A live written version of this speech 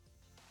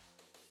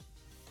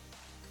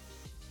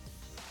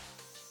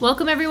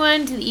Welcome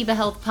everyone to the Eva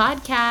Health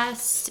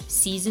Podcast,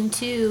 Season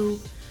 2.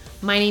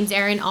 My name's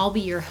Erin. I'll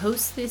be your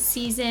host this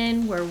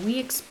season, where we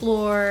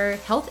explore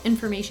health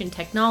information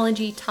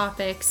technology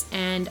topics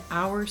and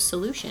our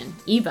solution,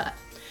 Eva.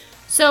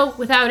 So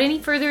without any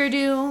further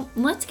ado,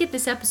 let's get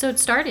this episode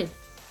started.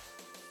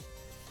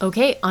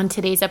 Okay, on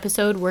today's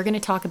episode, we're going to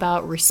talk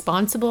about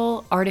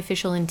responsible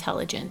artificial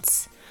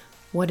intelligence.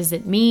 What does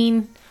it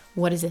mean?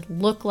 What does it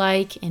look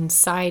like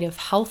inside of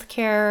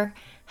healthcare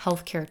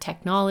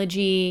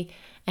technology,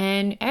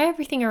 and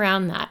everything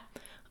around that?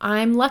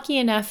 I'm lucky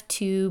enough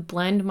to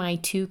blend my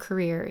two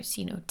careers,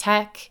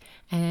 tech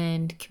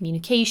and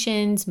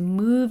communications,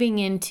 moving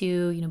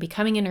into,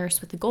 becoming a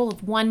nurse with the goal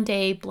of one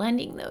day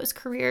blending those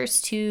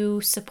careers to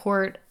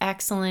support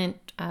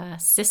excellent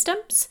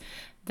systems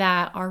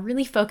that are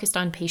really focused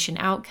on patient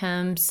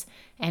outcomes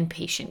and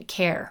patient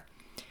care.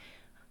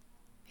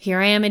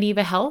 Here I am at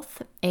Eva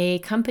Health, a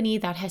company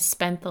that has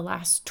spent the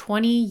last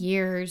 20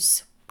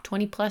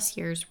 plus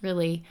years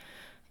really,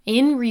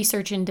 in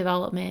research and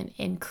development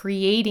in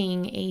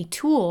creating a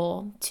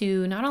tool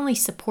to not only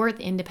support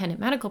the independent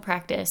medical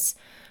practice,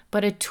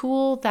 but a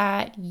tool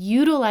that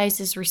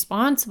utilizes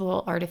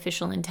responsible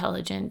artificial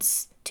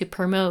intelligence to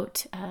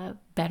promote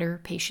better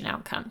patient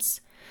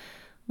outcomes.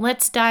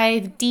 Let's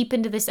dive deep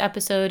into this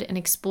episode and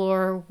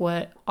explore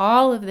what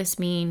all of this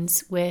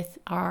means with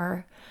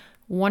our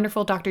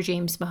wonderful Dr.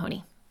 James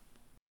Mahoney.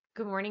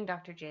 Good morning,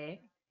 Dr.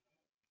 J.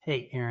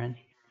 Hey, Erin.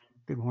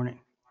 Good morning.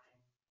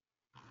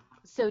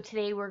 So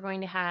today we're going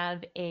to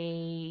have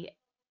a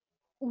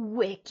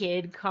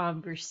wicked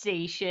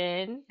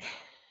conversation.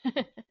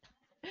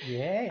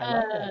 Yay, I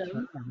love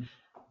that term.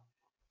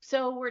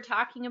 So we're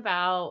talking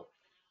about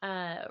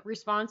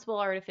responsible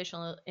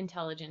artificial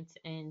intelligence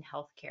in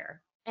healthcare.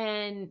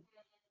 And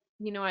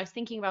I was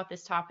thinking about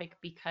this topic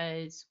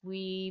because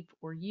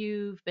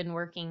you've been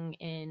working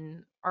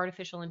in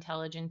artificial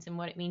intelligence and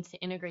what it means to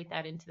integrate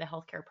that into the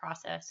healthcare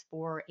process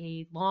for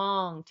a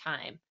long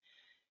time.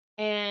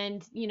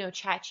 And,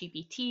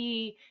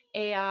 ChatGPT,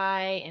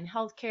 AI in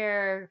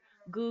healthcare,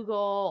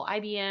 Google,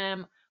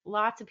 IBM,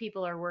 lots of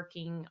people are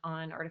working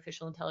on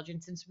artificial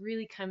intelligence. And it's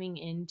really coming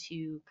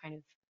into kind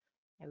of,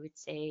 I would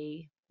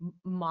say,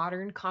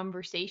 modern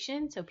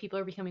conversation. So people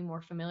are becoming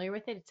more familiar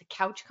with it. It's a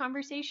couch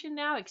conversation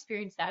now. I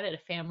experienced that at a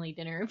family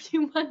dinner a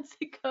few months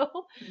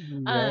ago,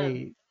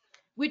 Right.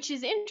 which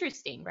is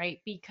interesting,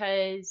 right?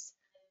 Because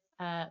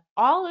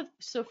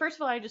so first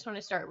of all, I just want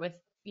to start with,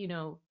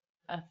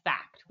 a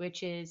fact,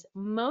 which is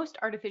most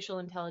artificial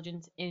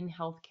intelligence in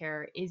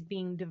healthcare is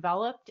being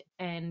developed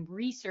and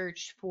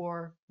researched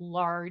for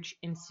large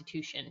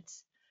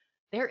institutions.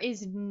 There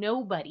is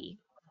nobody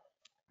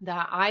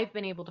that I've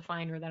been able to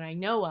find or that I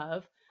know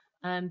of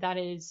that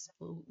is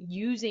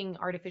using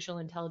artificial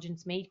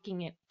intelligence,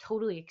 making it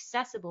totally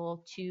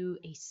accessible to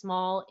a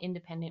small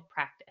independent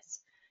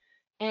practice.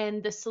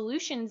 And the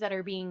solutions that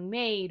are being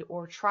made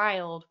or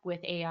trialed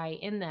with AI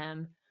in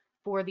them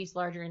for these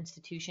larger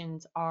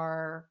institutions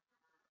are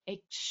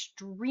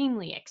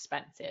extremely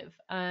expensive,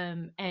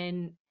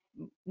 and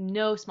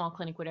no small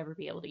clinic would ever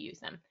be able to use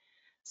them.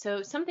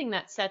 So something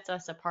that sets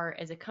us apart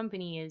as a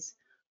company is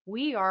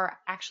we are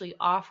actually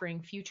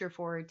offering future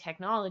forward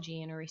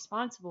technology in a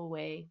responsible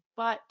way,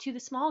 but to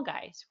the small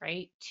guys,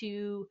 right?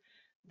 To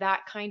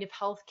that kind of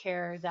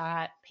healthcare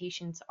that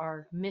patients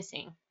are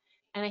missing.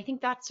 And I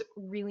think that's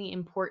really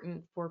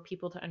important for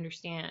people to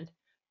understand,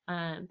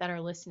 that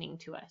are listening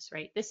to us,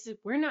 right?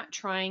 We're not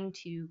trying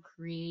to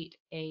create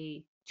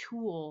a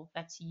tool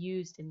that's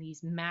used in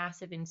these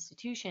massive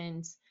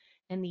institutions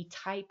and the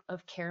type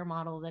of care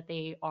model that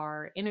they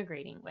are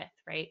integrating with,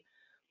 right?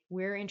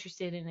 We're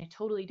interested in a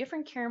totally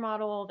different care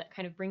model that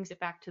kind of brings it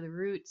back to the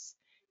roots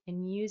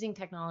and using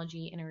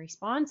technology in a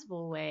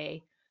responsible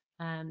way,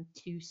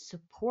 to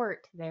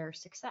support their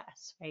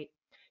success, right?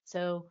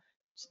 So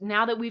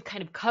now that we've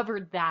kind of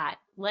covered that,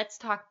 let's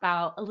talk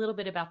about a little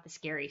bit about the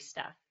scary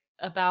stuff,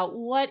 about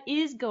what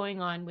is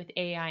going on with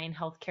AI in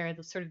healthcare,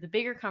 the sort of the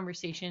bigger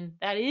conversation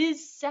that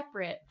is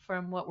separate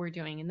from what we're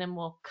doing, and then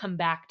we'll come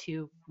back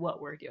to what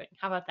we're doing.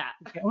 How about that?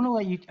 Okay, I want to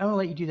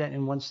let you do that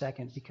in 1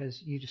 second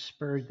because you just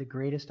spurred the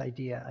greatest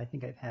idea I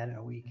think I've had in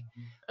a week.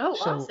 Oh,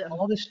 So awesome.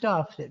 all the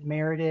stuff that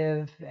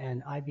Meredith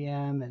and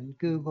IBM and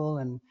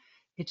Google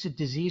it's a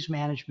disease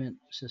management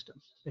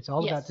system. It's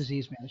all about Yes.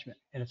 disease management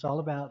and it's all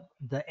about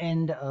the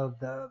end of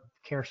the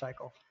care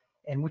cycle.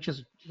 And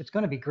it's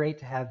going to be great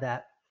to have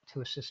that to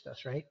assist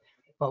us, right?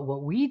 But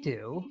what we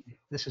do,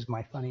 this is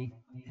my funny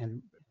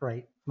and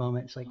bright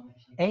moment. It's like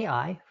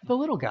AI for the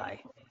little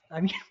guy.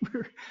 I mean,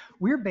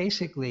 we're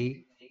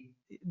basically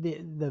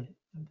the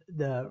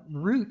the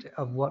root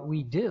of what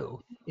we do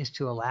is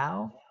to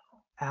allow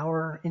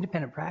our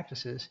independent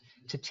practices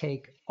to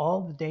take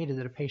all the data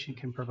that a patient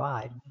can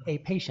provide,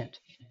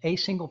 a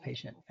single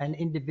patient, an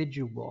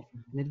individual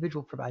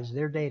provides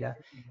their data.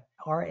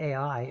 Our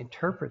AI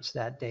interprets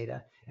that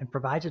data and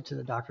provides it to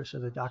the doctor so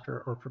the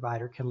doctor or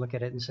provider can look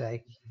at it and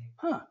say,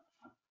 huh,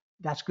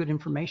 that's good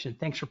information.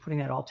 Thanks for putting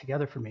that all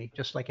together for me,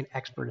 just like an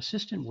expert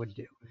assistant would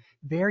do.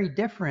 Very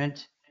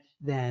different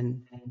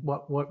than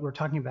what we're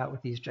talking about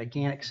with these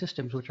gigantic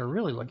systems, which are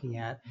really looking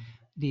at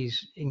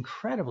these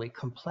incredibly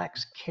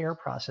complex care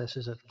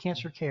processes of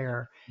cancer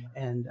care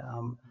and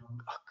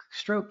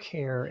stroke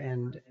care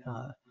and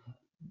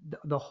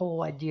the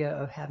whole idea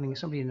of having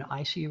somebody in an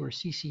ICU or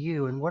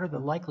CCU, and what are the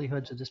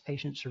likelihoods of this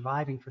patient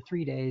surviving for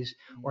 3 days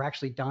or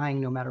actually dying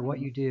no matter what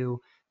you do.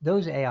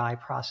 Those AI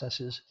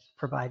processes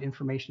provide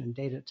information and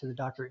data to the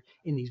doctor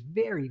in these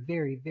very,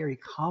 very, very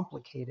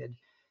complicated,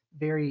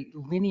 very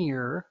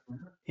linear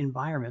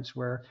environments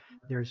where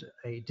there's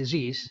a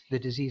disease. The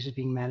disease is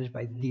being managed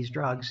by these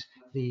drugs.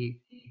 The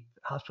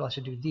hospital has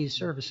to do these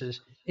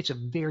services. It's a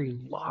very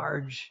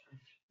large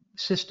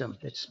system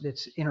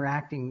that's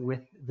interacting with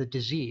the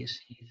disease.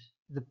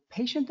 The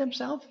patient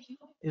themselves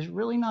is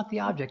really not the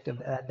object of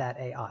that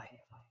AI.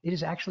 It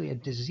is actually a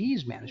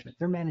disease management.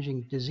 They're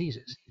managing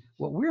diseases.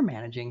 What we're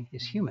managing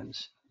is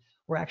humans.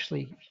 We're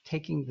actually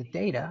taking the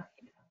data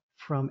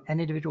from an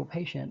individual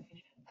patient,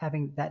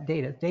 having that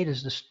data. Data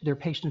is their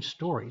patient's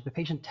story. The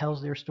patient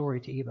tells their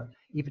story to Eva.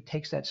 Eva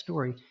takes that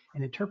story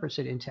and interprets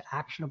it into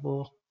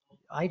actionable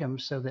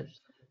items so that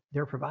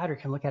their provider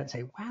can look at it and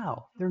say,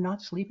 wow, they're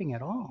not sleeping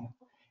at all.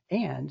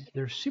 And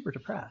they're super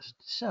depressed.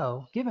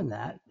 So, given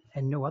that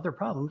and no other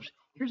problems,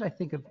 here's, I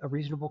think, a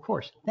reasonable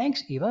course.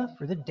 Thanks, Eva,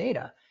 for the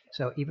data.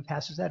 So Eva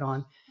passes that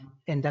on,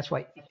 and that's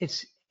why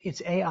it's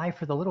AI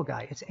for the little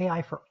guy. It's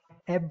AI for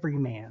every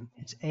man.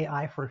 It's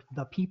AI for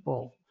the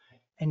people.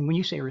 And when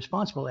you say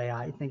responsible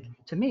AI, I think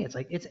to me it's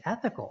like it's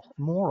ethical,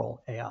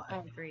 moral I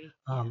AI, agree.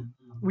 Yeah.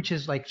 which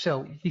is like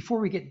so. Before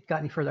we got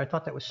any further, I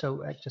thought that was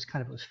so just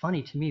kind of was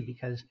funny to me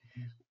because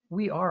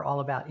we are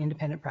all about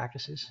independent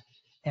practices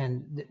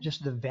and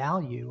just the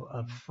value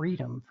of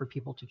freedom for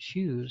people to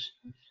choose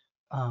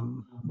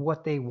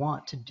what they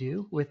want to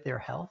do with their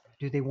health.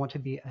 Do they want to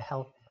be a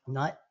health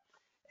nut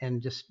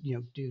and just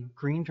do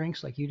green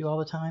drinks like you do all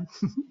the time,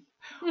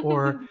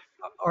 or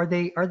are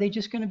they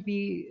just going to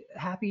be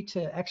happy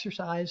to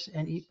exercise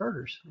and eat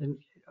burgers? And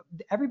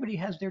everybody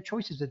has their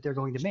choices that they're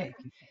going to make,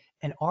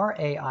 and our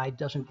AI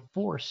doesn't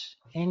force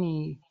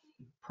any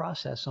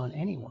process on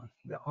anyone.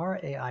 Our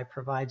AI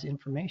provides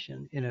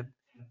information in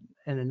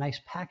a nice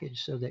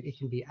package so that it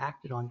can be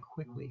acted on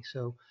quickly.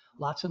 So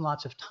lots and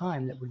lots of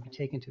time that would be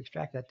taken to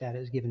extract that data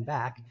is given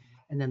back.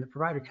 And then the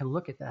provider can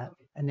look at that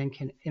and then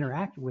can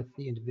interact with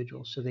the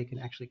individual so they can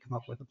actually come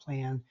up with a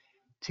plan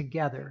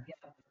together,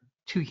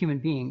 two human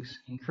beings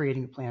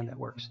creating a plan that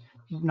works.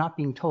 Not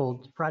being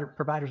told,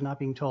 providers not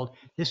being told,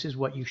 this is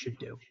what you should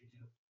do.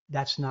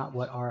 That's not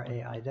what our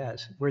AI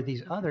does. Where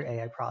these other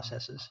AI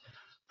processes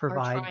Are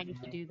provide trying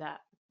to do that.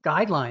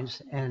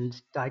 guidelines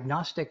and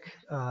diagnostic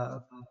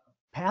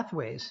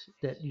pathways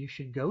that you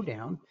should go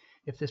down.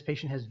 If this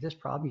patient has this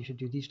problem, you should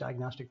do these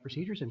diagnostic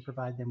procedures and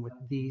provide them with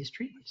these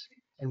treatments.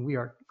 And we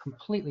are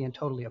completely and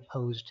totally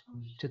opposed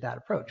to that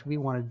approach. We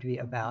want to be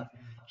about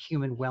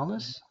human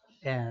wellness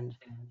and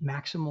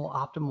maximal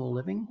optimal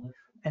living.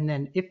 And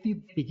then if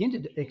you begin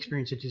to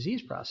experience a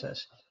disease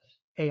process,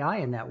 AI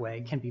in that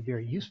way can be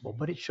very useful,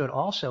 but it should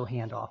also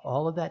hand off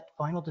all of that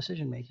final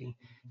decision making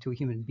to a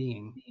human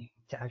being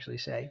to actually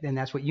say, then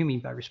that's what you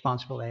mean by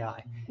responsible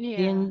AI. Yeah.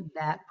 In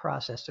that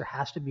process, there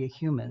has to be a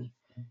human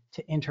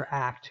to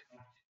interact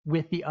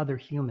with the other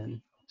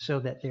human so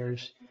that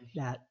there's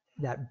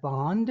that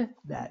bond,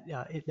 that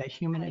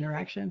human I agree.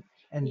 interaction,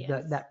 and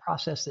Yes. that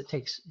process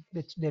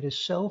that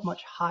is so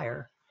much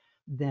higher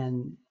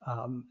than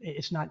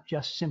it's not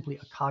just simply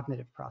a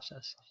cognitive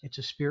process. It's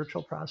a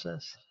spiritual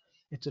process.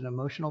 It's an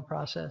emotional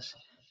process.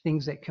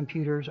 Things that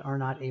computers are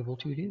not able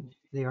to do.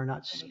 They are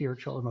not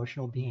spiritual,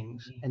 emotional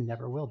beings and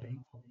never will be.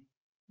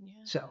 Yeah.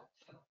 So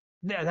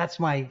that's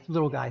my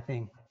little guy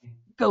thing.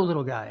 Go,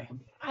 little guy.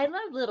 I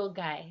love little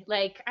guy.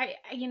 Like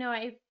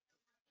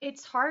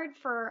it's hard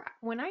for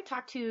when I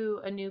talk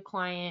to a new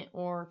client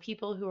or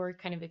people who are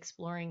kind of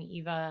exploring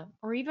Eva,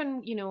 or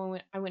even,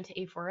 when I went to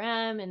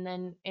A4M and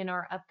then in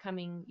our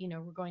upcoming, we're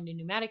going to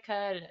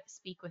Numatica to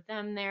speak with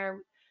them there.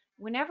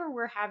 Whenever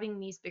we're having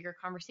these bigger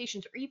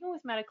conversations, or even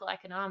with medical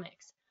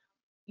economics,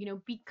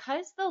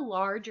 because the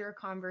larger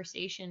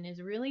conversation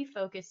is really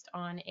focused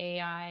on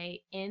AI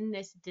in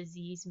this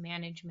disease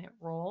management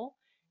role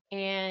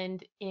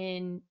and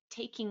in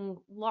taking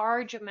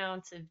large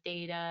amounts of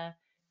data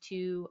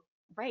to,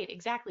 right,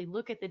 exactly,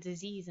 look at the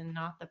disease and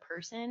not the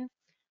person.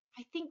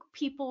 I think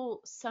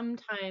people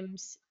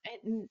sometimes,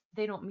 and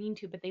they don't mean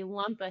to, but they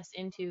lump us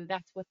into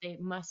that's what they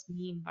must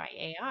mean by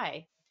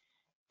AI.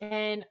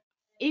 And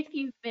if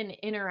you've been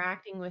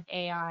interacting with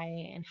AI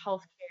and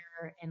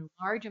healthcare and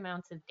large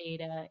amounts of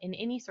data in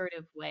any sort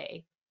of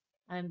way,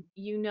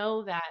 you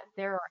know that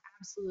there are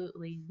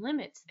absolutely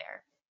limits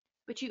there.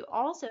 But you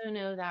also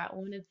know that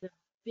one of the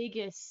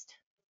biggest,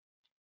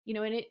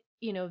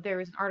 and there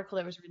was an article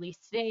that was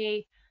released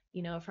today,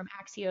 from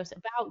Axios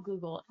about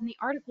Google, and the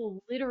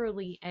article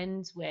literally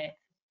ends with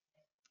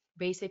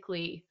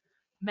basically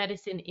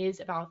medicine is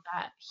about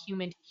that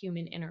human to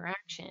human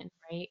interaction,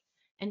 right?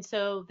 And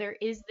so there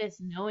is this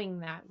knowing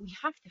that we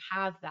have to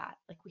have that,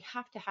 like we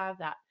have to have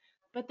that.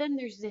 But then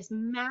there's this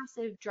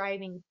massive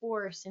driving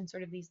force in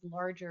sort of these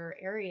larger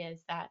areas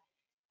that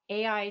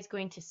AI is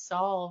going to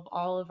solve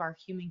all of our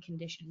human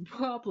condition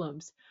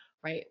problems,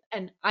 right?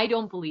 And I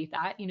don't believe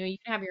that. You know, you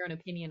can have your own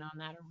opinion on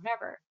that or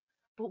whatever.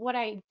 But what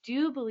I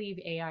do believe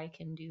AI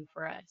can do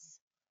for us,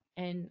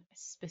 and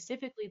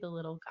specifically the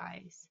little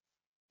guys,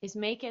 is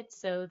make it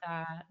so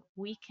that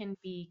we can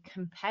be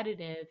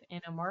competitive in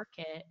a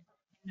market,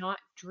 not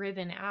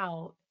driven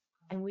out,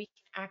 and we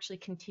can actually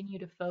continue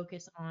to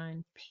focus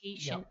on Yep.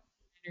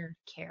 patient-centered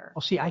care.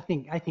 Well, see, I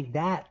think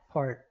that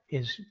part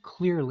is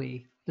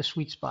clearly the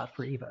sweet spot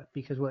for Eva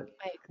because I what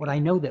agree. I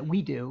know that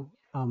we do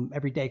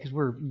every day because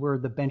we're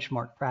the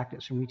benchmark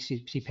practice and we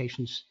see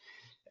patients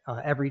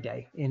every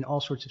day in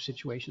all sorts of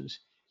situations.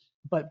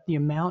 But the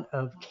amount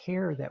of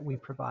care that we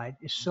provide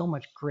is so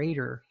much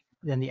greater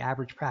than the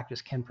average practice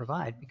can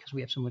provide because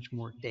we have so much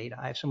more data.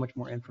 I have so much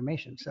more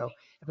information. So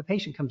if a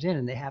patient comes in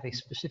and they have a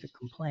specific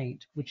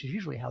complaint, which is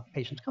usually how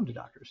patients come to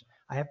doctors,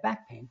 I have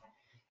back pain.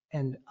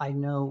 And I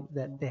know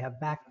that they have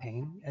back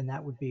pain, and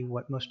that would be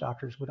what most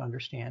doctors would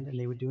understand. And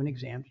they would do an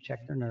exam to check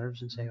their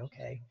nerves and say,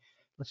 okay,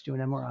 let's do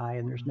an MRI,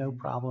 and there's no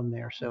problem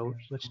there. So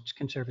let's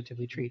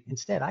conservatively treat.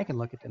 Instead, I can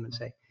look at them and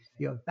say,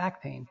 you have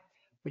back pain,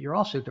 but you're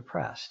also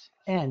depressed,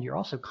 and you're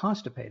also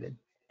constipated,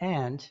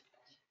 and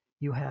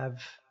you have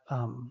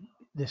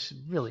this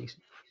really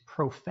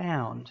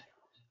profound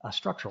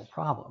structural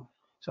problem.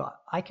 So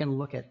I can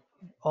look at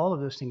all of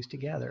those things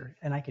together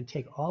and I can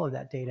take all of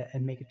that data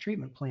and make a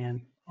treatment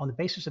plan on the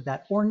basis of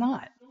that or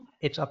not.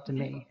 It's up to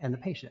me and the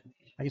patient.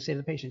 I can say to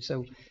the patient,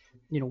 so,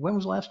 when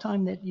was the last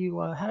time that you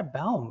had a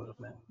bowel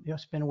movement?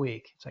 It's been a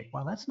week. It's like,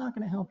 well, that's not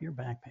going to help your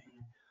back pain.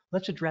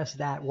 Let's address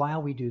that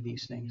while we do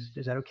these things.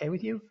 Is that okay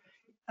with you?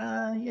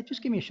 Yeah,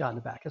 just give me a shot in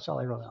the back. That's all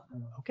I wrote out.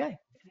 Okay.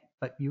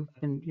 But I'm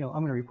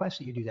going to request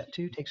that you do that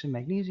too. Take some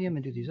magnesium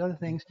and do these other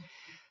things.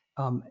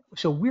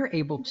 So we're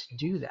able to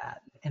do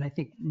that. And I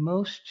think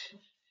most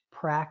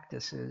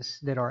practices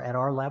that are at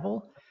our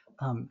level,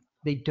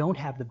 they don't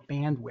have the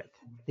bandwidth,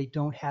 they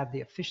don't have the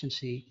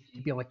efficiency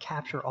to be able to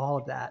capture all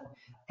of that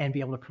and be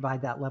able to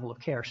provide that level of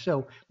care.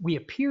 So we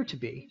appear to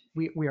be,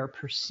 we are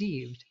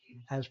perceived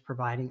as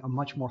providing a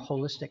much more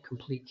holistic,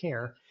 complete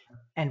care,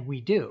 and we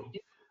do.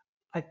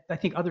 I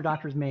think other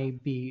doctors that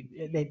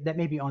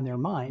may be on their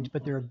mind,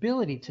 but their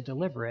ability to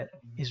deliver it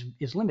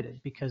is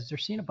limited because they're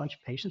seeing a bunch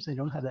of patients. They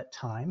don't have that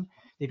time.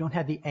 They don't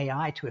have the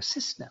AI to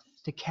assist them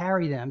to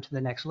carry them to the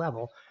next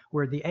level,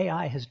 where the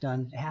AI has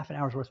done a half an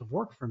hour's worth of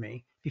work for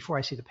me before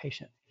I see the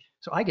patient.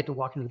 So I get to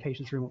walk into the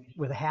patient's room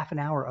with a half an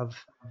hour of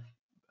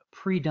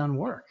pre-done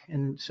work,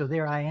 and so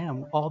there I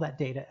am, all that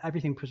data,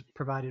 everything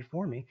provided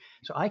for me,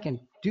 so I can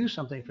do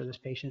something for this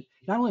patient.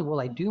 Not only will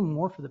I do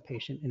more for the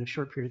patient in a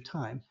short period of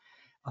time,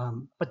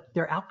 but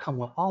their outcome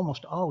will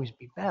almost always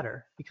be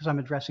better because I'm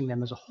addressing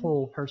them as a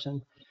whole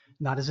person,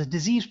 not as a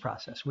disease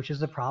process, which is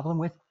the problem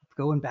with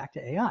going back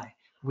to AI,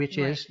 which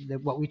Right. is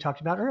what we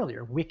talked about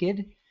earlier,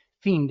 wicked,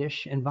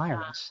 fiendish Yeah.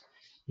 environments,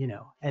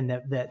 and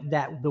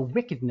that the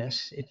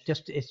wickedness, it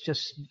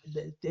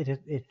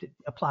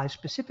applies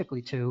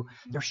specifically to,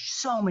 there's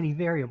so many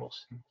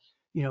variables,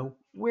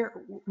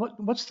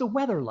 what's the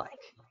weather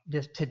like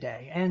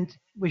today? And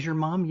was your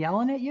mom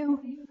yelling at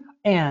you?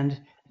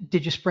 And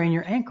did you sprain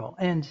your ankle?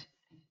 And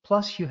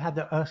plus you had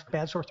the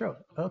bad sore throat.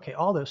 Okay,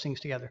 all those things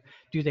together.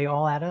 Do they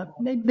all add up?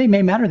 They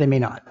may matter, they may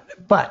not.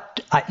 But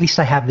at least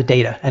I have the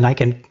data and I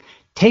can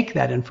take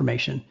that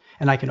information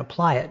and I can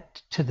apply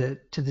it to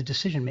the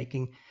decision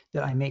making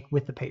that I make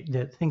with the patient,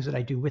 the things that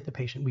I do with the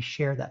patient. We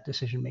share that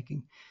decision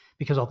making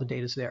because all the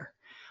data is there.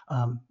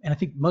 And I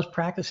think most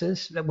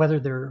practices, whether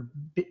they're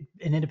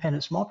an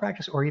independent small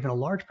practice or even a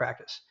large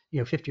practice,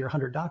 50 or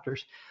 100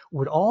 doctors,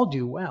 would all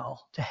do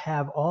well to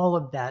have all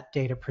of that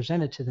data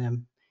presented to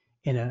them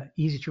in an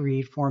easy to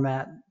read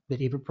format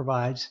that Eva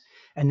provides.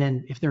 And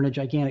then if they're in a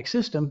gigantic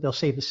system, they'll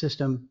save the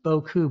system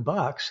beaucoup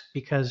bucks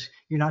because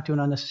you're not doing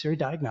unnecessary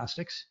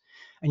diagnostics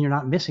and you're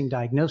not missing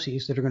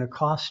diagnoses that are going to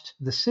cost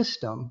the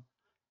system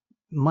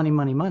money,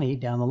 money, money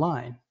down the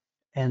line.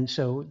 And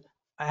so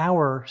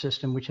our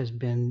system, which has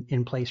been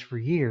in place for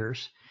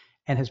years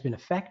and has been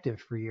effective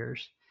for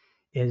years,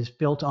 is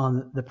built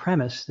on the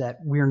premise that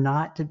we're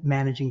not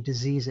managing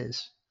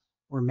diseases,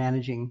 we're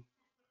managing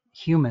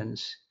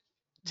humans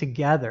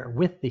together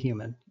with the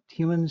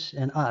humans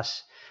and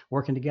us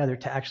working together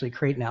to actually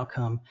create an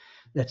outcome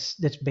that's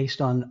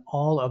based on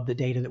all of the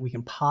data that we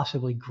can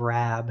possibly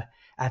grab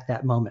at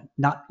that moment,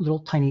 not little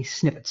tiny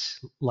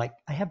snippets like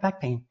I have back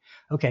pain.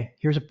 Okay,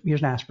 here's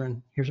an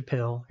aspirin, here's a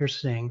pill, here's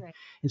a thing. Right.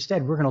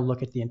 Instead, we're going to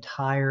look at the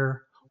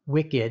entire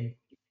wicked,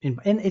 and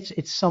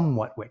it's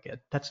somewhat wicked.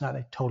 That's not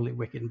a totally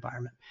wicked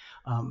environment,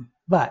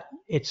 but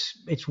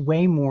it's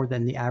way more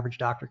than the average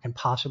doctor can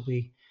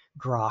possibly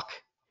grok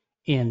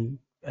in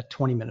a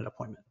 20-minute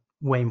appointment,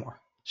 way more.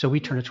 So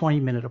we turn a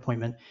 20-minute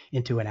appointment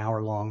into an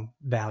hour-long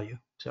value.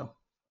 So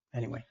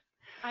anyway,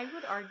 I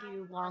would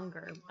argue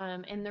longer.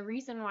 And the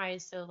reason why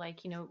is so, like,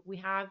 we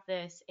have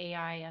this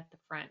AI at the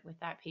front with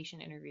that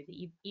patient interview,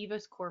 the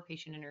Eva's core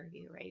patient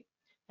interview, right?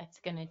 That's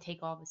going to take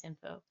all this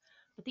info.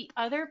 But the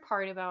other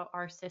part about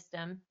our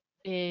system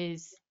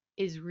is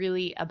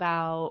really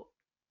about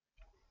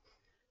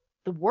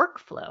the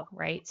workflow,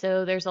 right?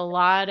 So there's a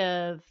lot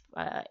of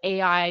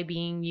AI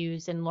being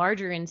used in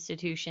larger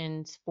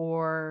institutions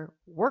for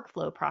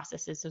workflow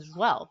processes as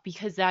well,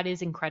 because that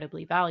is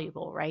incredibly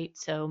valuable, right?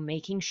 So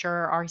making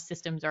sure our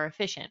systems are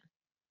efficient.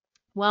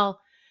 Well,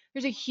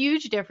 there's a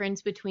huge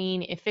difference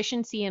between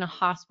efficiency in a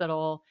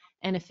hospital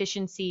and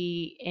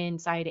efficiency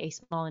inside a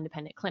small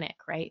independent clinic,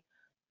 right?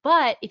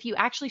 But if you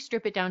actually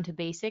strip it down to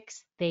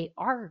basics, they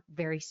are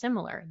very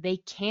similar. They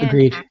can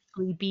Agreed.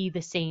 actually be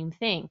the same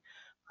thing.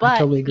 I But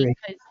totally agree.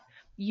 because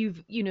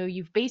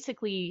you've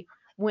basically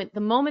went the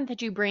moment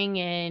that you bring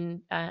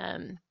in,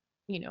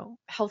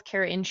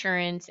 healthcare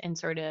insurance and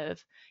sort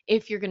of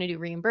if you're going to do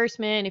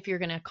reimbursement, if you're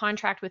going to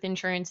contract with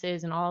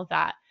insurances and all of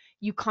that,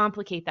 you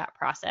complicate that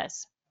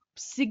process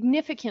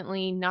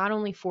significantly, not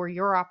only for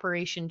your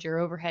operations, your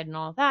overhead, and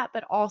all of that,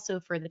 but also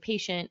for the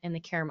patient and the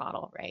care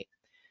model, right?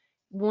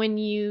 When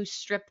you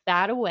strip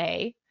that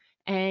away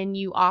and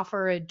you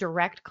offer a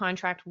direct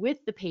contract with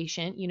the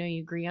patient,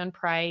 you agree on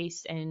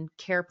price and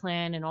care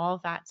plan and all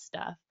of that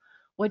stuff.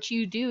 What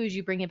you do is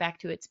you bring it back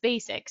to its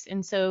basics.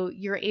 And so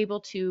you're able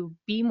to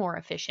be more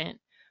efficient,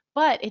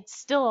 but it's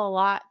still a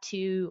lot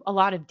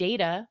of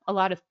data, a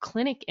lot of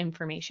clinic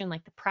information,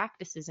 like the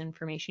practices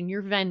information,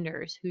 your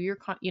vendors, who you're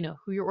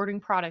ordering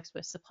products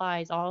with,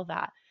 supplies, all of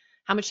that,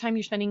 how much time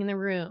you're spending in the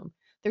room.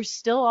 There's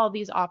still all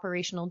these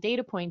operational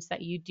data points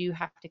that you do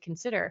have to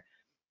consider.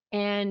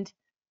 And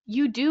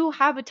you do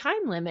have a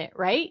time limit,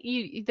 right?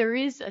 There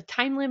is a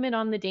time limit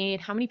on the day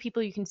and how many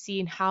people you can see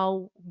and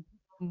how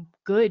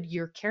good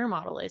your care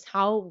model is,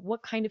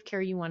 what kind of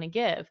care you want to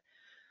give.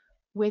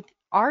 With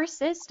our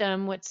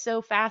system, what's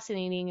so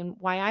fascinating and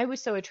why I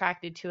was so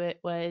attracted to it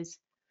was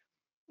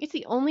it's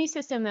the only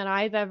system that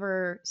I've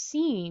ever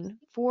seen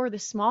for the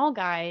small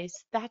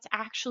guys that's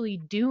actually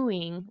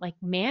doing like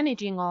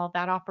managing all of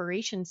that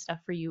operation stuff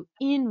for you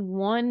in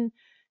one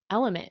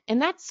element.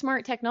 And that's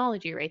smart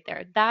technology right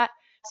there.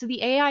 So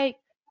the AI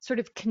sort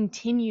of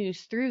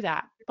continues through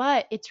that,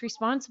 but it's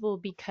responsible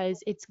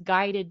because it's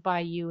guided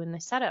by you in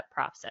the setup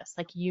process,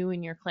 like you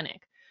in your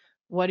clinic.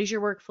 What does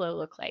your workflow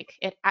look like?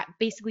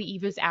 Basically,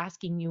 Eva's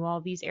asking you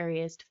all these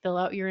areas to fill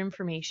out your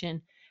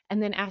information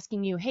and then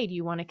asking you, hey, do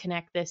you want to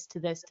connect this to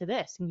this to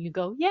this? And you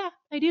go, yeah,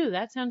 I do.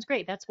 That sounds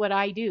great. That's what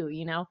I do.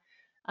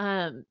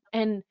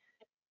 And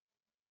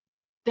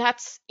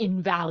that's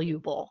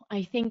invaluable.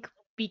 I think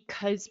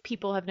because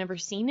people have never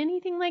seen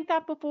anything like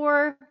that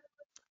before,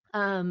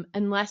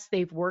 unless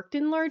they've worked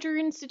in larger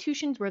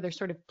institutions where they're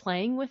sort of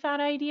playing with that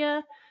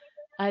idea,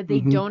 they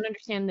Hmm. don't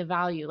understand the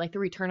value, like the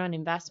return on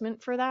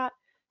investment for that.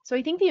 So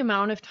I think the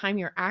amount of time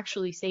you're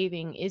actually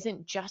saving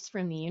isn't just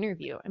from the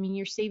interview. I mean,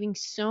 you're saving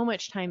so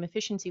much time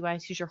efficiency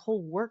wise because your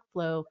whole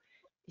workflow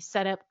is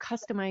set up,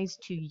 customized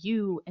to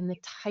you and the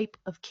type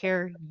of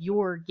care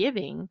you're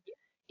giving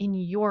in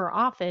your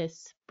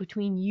office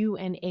between you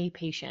and a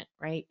patient,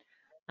 right?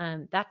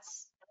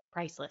 That's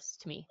priceless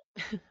to me.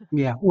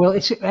 Yeah. Well,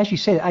 it's as you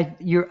say,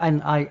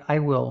 I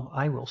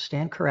will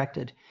stand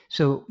corrected.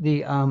 So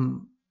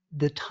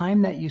the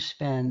time that you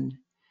spend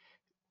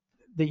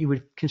that you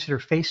would consider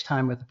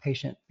FaceTime with the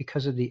patient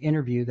because of the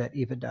interview that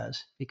Eva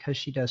does, because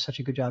she does such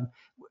a good job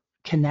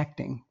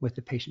connecting with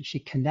the patient. She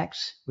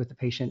connects with the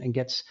patient and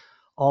gets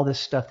all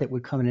this stuff that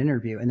would come in an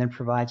interview and then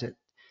provides it.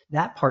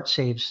 That part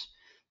saves,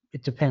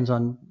 it depends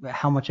on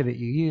how much of it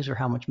you use or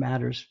how much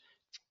matters,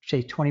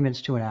 say 20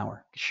 minutes to an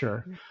hour,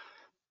 sure.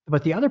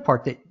 But the other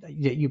part that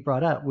you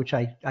brought up, which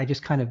I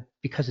just kind of,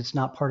 because it's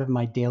not part of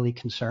my daily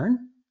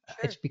concern, Sure.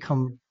 it's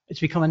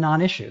become a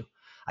non-issue.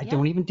 I Yeah.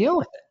 don't even deal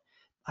with it.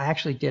 I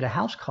actually did a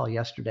house call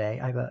yesterday.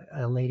 I have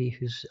a lady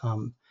who's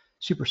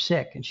super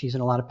sick and she's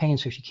in a lot of pain,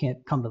 so she can't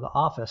come to the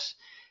office.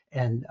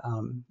 And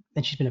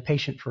she's been a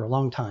patient for a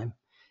long time.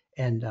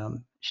 And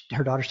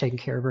her daughter's taking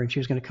care of her, and she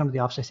was going to come to the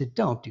office. I said,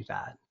 "Don't do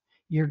that.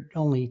 You're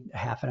only a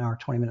half an hour,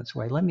 20 minutes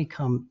away. Let me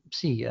come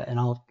see you." And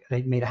I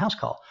made a house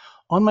call.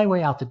 On my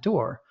way out the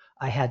door,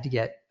 I had to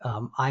get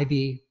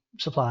IV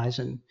supplies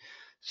and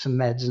some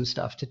meds and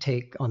stuff to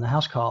take on the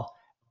house call.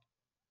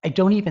 I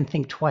don't even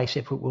think twice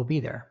if it will be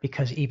there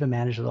because Eva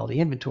manages all the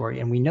inventory.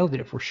 And we know that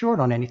if we're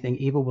short on anything,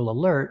 Eva will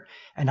alert,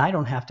 and I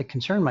don't have to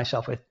concern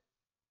myself with,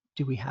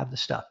 do we have the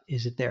stuff?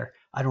 Is it there?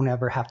 I don't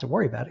ever have to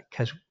worry about it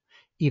because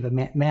Eva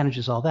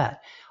manages all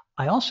that.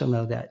 I also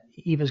know that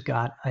Eva's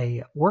got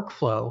a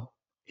workflow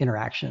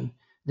interaction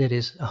that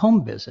is a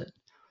home visit.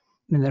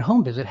 And that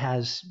home visit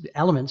has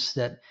elements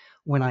that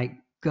when I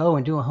go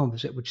and do a home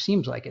visit, which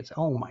seems like it's,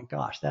 oh my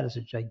gosh, that is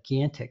a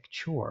gigantic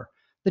chore.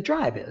 The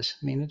drive is,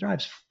 I mean, the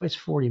drive's it's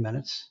 40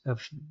 minutes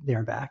of there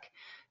and back,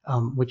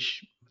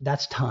 which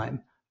that's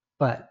time.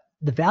 But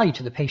the value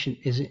to the patient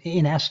is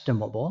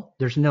inestimable.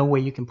 There's no way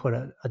you can put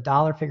a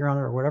dollar figure on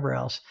it or whatever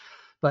else.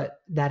 But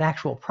that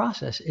actual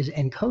process is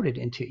encoded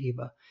into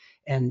Eva.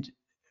 And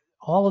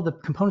all of the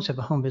components of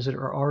a home visit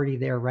are already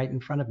there right in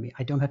front of me.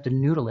 I don't have to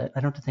noodle it. I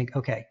don't have to think,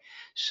 okay,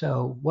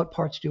 so what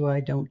parts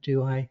don't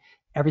do I?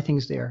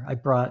 Everything's there. I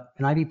brought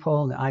an IV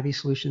pole and the IV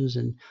solutions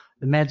and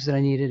the meds that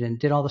I needed and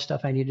did all the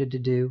stuff I needed to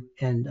do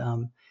and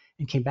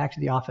came back to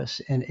the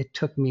office. And it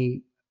took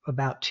me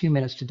about 2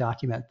 minutes to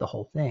document the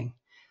whole thing.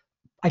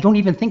 I don't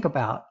even think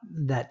about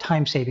that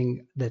time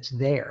saving that's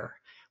there,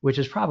 which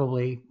is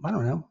probably, I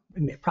don't know,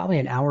 probably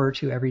an hour or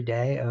two every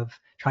day of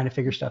trying to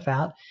figure stuff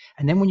out.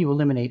 And then when you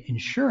eliminate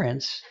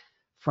insurance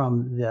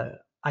from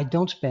I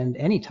don't spend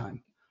any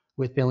time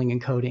with billing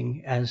and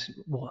coding as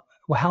well.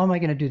 Well, how am I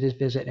going to do this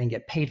visit and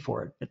get paid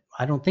for it?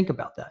 I don't think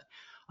about that.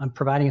 I'm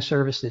providing a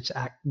service that's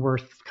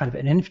worth kind of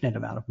an infinite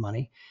amount of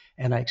money.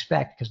 And I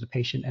expect, because the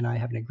patient and I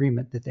have an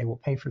agreement that they will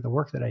pay for the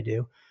work that I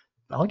do,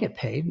 I'll get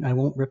paid and I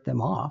won't rip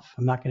them off.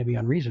 I'm not going to be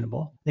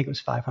unreasonable. I think it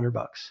was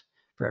 $500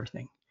 for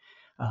everything,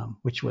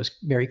 which was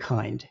very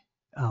kind.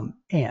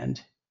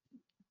 And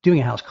doing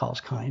a house call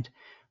is kind,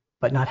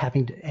 but not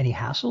having any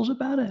hassles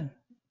about it.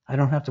 I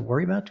don't have to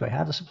worry about, do I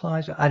have the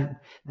supplies?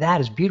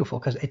 That is beautiful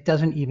because it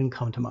doesn't even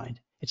come to mind.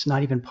 It's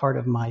not even part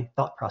of my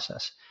thought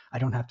process. I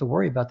don't have to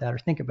worry about that or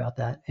think about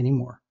that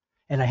anymore.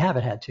 And I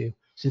haven't had to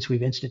since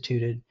we've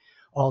instituted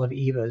all of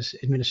Eva's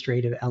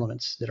administrative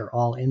elements that are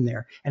all in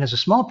there. And as a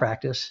small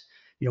practice,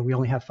 we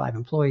only have 5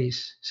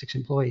 employees, 6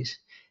 employees.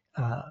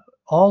 Uh,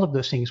 all of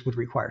those things would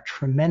require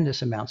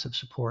tremendous amounts of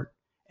support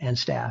and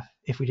staff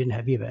if we didn't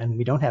have Eva, and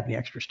we don't have any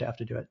extra staff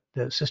to do it.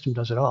 The system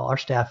does it all.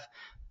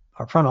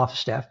 Our front office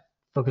staff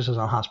focuses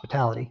on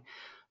hospitality,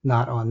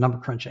 not on number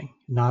crunching,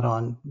 not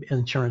on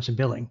insurance and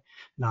billing,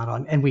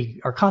 and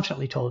we are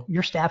constantly told,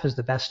 your staff is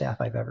the best staff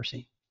I've ever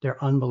seen.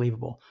 They're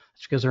unbelievable.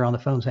 It's because they're on the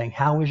phone saying,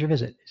 how was your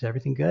visit? Is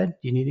everything good?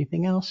 Do you need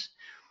anything else?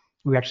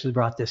 We actually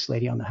brought this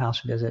lady on the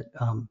house visit.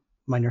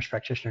 My nurse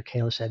practitioner,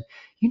 Kayla, said,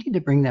 you need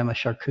to bring them a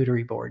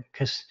charcuterie board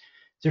because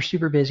they're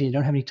super busy and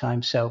don't have any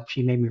time. So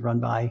she made me run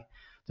by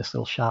this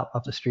little shop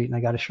up the street and I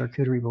got a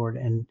charcuterie board,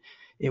 and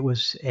it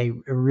was a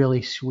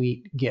really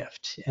sweet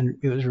gift and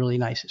it was really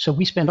nice. So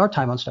we spend our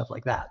time on stuff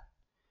like that.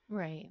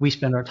 Right. We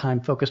spend our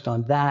time focused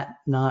on that,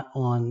 not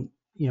on,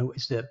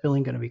 is the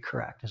billing going to be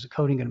correct? Is the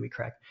coding going to be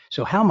correct?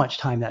 So how much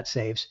time that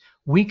saves,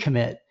 we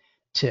commit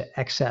to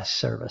excess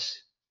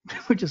service,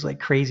 which is like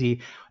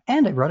crazy.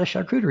 And I brought a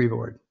charcuterie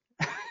board.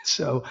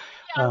 So,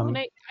 Yeah, when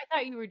I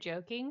thought you were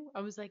joking.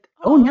 I was like,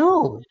 oh oh,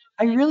 no,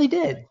 I like, really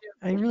did.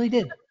 I really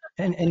did.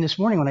 And this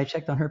morning when I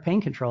checked on her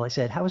pain control, I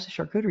said, how was the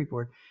charcuterie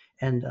board?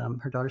 And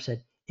her daughter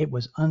said, it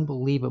was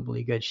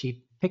unbelievably good.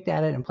 She picked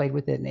at it and played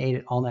with it and ate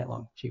it all night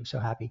long. She was so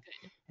happy.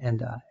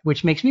 And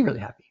which makes me really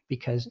happy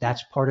because yeah,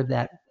 that's part of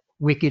that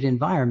wicked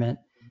environment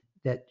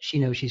that she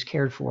knows she's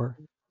cared for.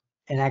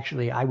 And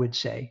actually, I would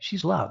say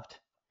she's loved.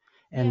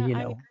 And, yeah,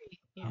 I agree.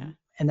 Yeah,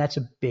 and that's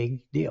a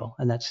big deal.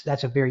 And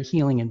that's a very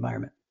healing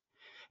environment.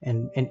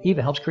 And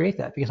Eva helps create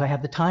that because I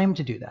have the time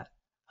to do that.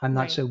 I'm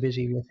not right. so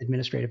busy with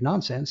administrative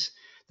nonsense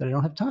that I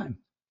don't have time.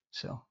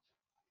 So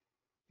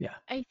yeah.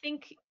 I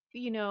think,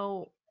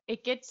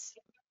 it gets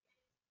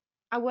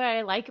what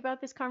I like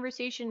about this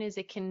conversation is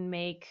it can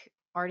make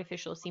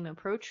artificial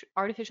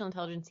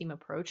intelligence seem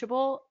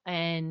approachable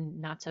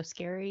and not so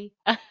scary.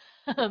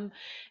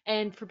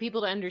 And for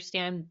people to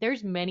understand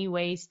there's many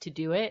ways to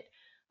do it.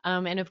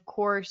 And of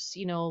course,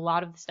 a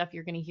lot of the stuff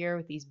you're going to hear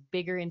with these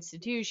bigger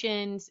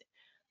institutions,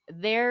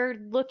 they're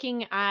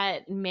looking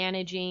at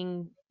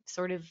managing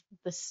sort of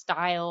the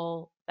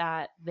style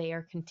that they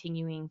are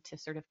continuing to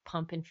sort of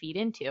pump and feed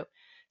into.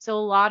 So a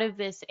lot of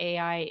this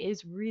AI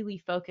is really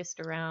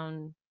focused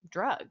around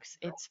drugs.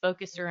 It's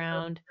focused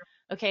around,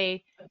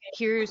 okay,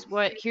 here's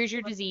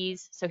your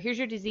disease. So here's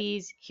your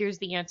disease, here's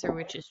the answer,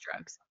 which is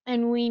drugs.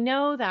 And we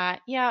know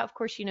that, yeah, of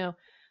course,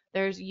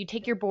 you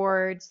take your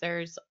boards,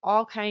 there's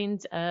all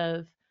kinds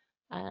of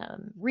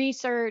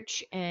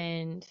research,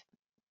 and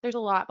there's a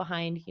lot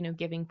behind,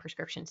 giving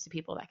prescriptions to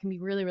people that can be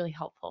really, really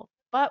helpful.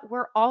 But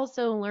we're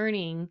also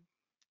learning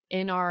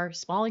in our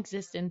small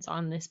existence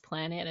on this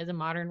planet as a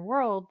modern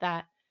world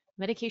that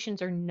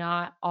medications are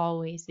not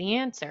always the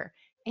answer.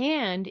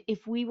 And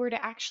if we were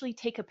to actually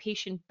take a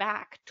patient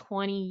back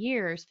 20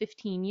 years,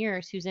 15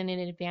 years, who's in an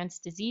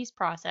advanced disease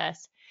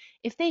process,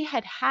 if they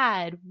had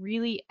had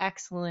really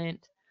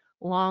excellent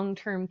long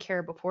term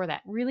care before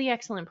that, really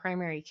excellent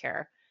primary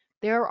care,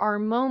 there are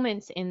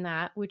moments in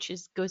that, which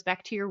goes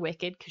back to your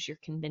wicked because you're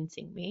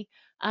convincing me,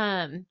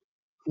 um,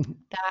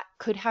 that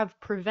could have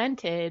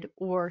prevented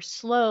or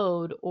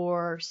slowed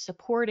or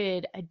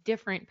supported a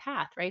different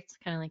path, right? It's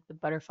kind of like the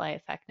butterfly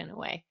effect in a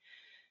way.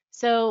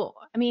 So,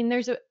 I mean,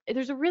 there's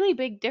a really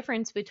big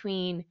difference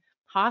between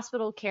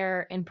hospital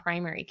care and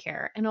primary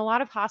care. And a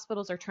lot of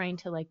hospitals are trying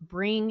to like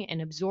bring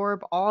and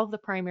absorb all of the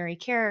primary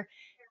care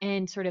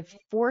and sort of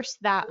force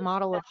that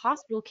model of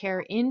hospital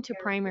care into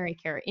primary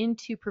care,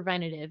 into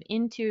preventative,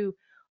 into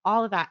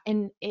all of that.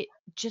 And it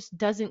just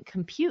doesn't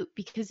compute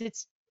because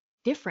it's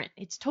different.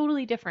 It's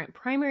totally different.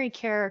 Primary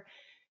care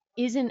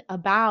isn't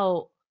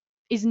about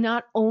is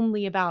not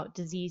only about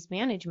disease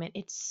management.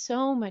 It's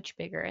so much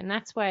bigger. And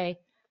that's why,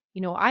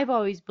 I've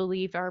always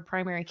believed our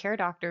primary care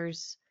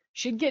doctors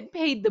should get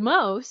paid the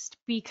most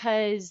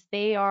because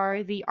they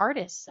are the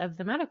artists of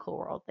the medical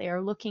world. They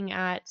are looking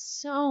at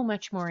so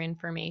much more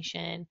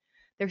information.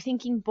 They're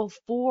thinking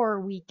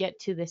before we get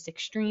to this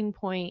extreme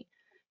point.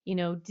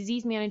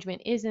 Disease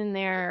management is in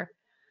there.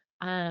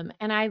 And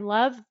I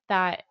love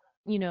that,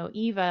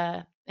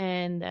 Eva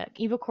and the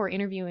EvaCore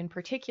interview in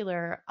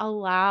particular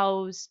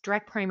allows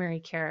direct primary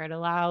care. It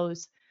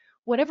allows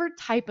whatever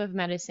type of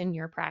medicine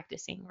you're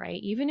practicing, right?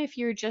 Even if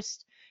you're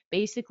just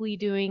basically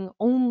doing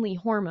only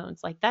hormones,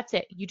 like that's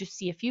it. You just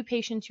see a few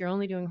patients, you're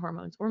only doing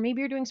hormones. Or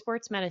maybe you're doing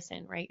sports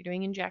medicine, right? You're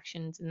doing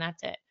injections and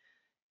that's it.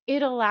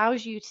 It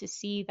allows you to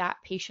see that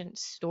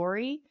patient's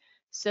story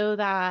so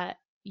that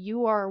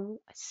you are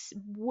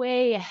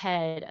way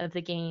ahead of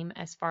the game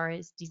as far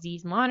as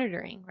disease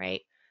monitoring, right?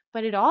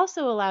 But it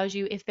also allows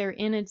you, if they're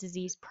in a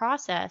disease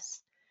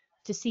process,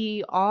 to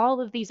see all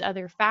of these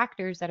other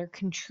factors that are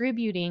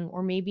contributing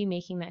or maybe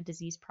making that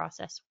disease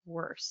process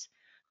worse.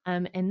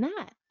 And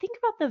that, think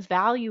about the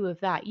value of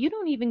that. You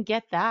don't even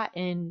get that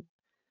in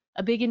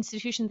a big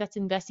institution that's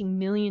investing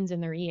millions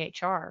in their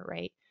EHR,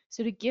 right?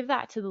 So to give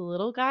that to the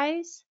little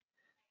guys,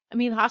 I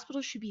mean, the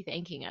hospitals should be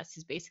thanking us,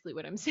 is basically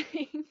what I'm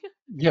saying.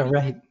 Yeah,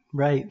 right,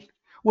 right.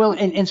 Well,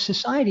 and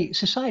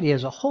society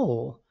as a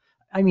whole,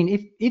 I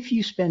mean, if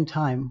you spend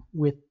time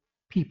with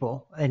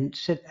people and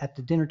sit at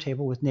the dinner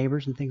table with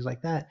neighbors and things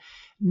like that,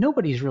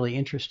 nobody's really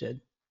interested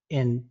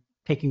in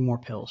taking more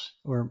pills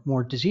or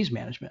more disease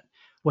management.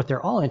 What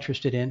they're all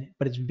interested in,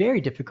 but it's very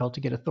difficult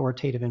to get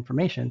authoritative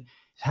information,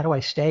 is how do I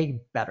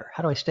stay better?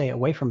 How do I stay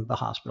away from the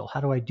hospital?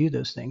 How do I do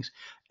those things?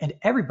 And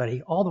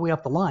everybody, all the way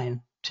up the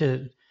line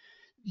to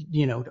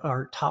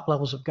our top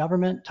levels of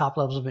government, top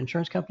levels of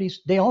insurance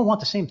companies, they all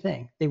want the same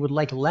thing. They would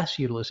like less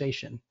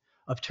utilization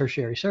of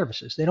tertiary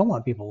services. They don't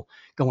want people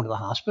going to the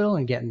hospital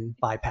and getting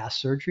bypass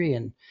surgery,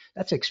 and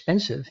that's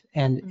expensive.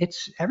 And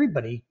it's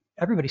everybody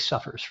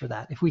suffers for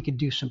that. If we could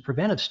do some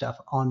preventive stuff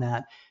on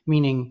that,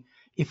 meaning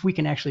if we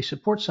can actually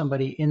support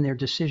somebody in their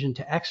decision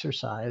to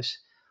exercise,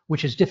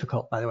 which is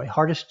difficult, by the way.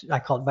 Hardest, I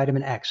call it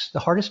vitamin X. The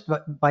hardest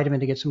vitamin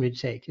to get somebody to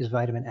take is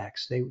vitamin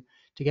X.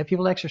 To get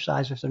people to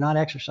exercise, if they're not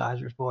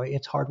exercisers, boy,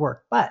 it's hard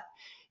work. But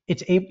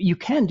you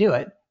can do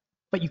it,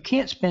 but you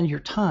can't spend your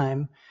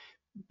time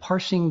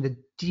parsing the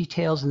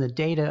details and the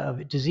data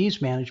of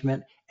disease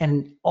management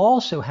and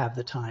also have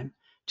the time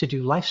to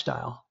do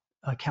lifestyle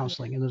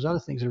counseling and those other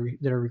things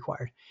that are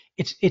required.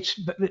 It's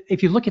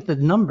if you look at the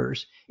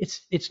numbers,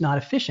 it's not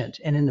efficient.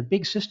 And in the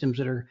big systems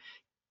that are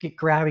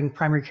grabbing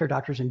primary care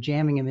doctors and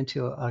jamming them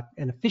into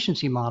an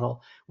efficiency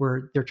model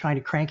where they're trying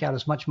to crank out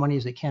as much money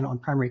as they can on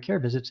primary care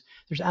visits,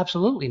 there's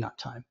absolutely not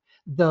time.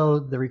 Though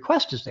the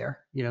request is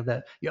there,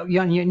 that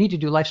you need to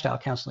do lifestyle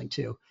counseling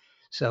too.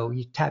 So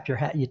you tip your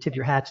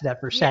hat to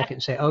that for a second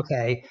and say,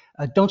 okay,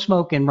 don't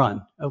smoke and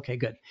run. Okay,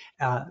 good.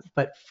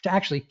 But to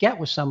actually get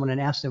with someone and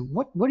ask them,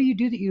 what do you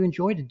do that you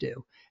enjoy to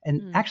do?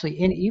 And actually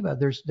in EVA,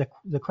 there's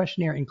the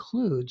questionnaire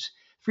includes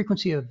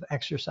frequency of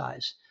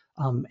exercise.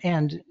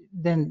 And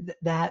then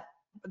that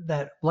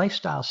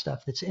lifestyle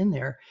stuff that's in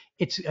there,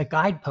 it's a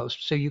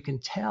guidepost. So you can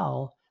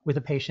tell with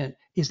a patient,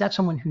 is that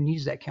someone who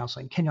needs that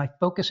counseling? Can I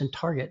focus and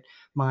target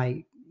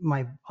my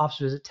office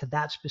visit to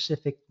that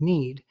specific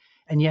need?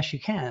 And yes, you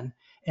can.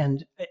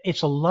 And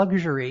it's a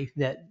luxury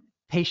that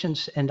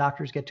patients and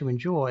doctors get to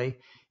enjoy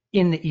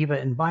in the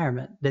EVA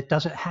environment that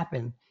doesn't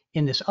happen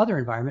in this other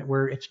environment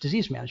where it's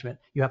disease management.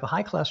 You have a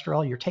high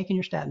cholesterol, you're taking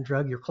your statin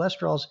drug, your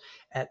cholesterol's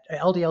at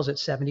LDL's at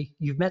 70,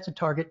 you've met the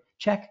target,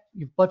 check,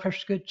 your blood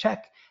pressure's good,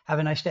 check, have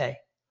a nice day.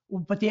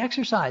 But the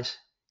exercise,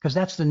 because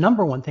that's the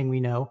number one thing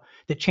we know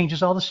that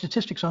changes all the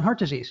statistics on heart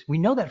disease. We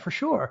know that for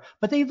sure,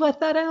 but they've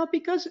left that out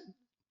because,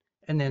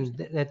 and then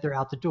that they're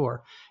out the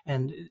door.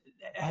 And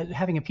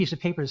having a piece of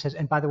paper that says,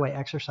 and by the way,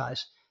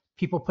 exercise,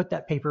 people put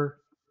that paper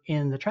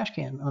in the trash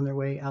can on their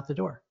way out the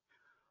door.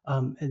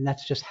 And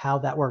that's just how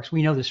that works.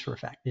 We know this for a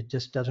fact. It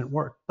just doesn't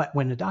work. But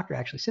when a doctor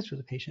actually sits with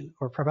a patient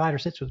or a provider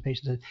sits with a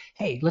patient and says,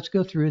 hey, let's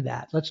go through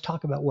that. Let's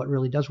talk about what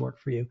really does work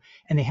for you.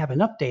 And they have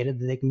enough data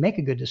that they can make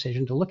a good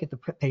decision to look at the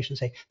patient and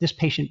say, this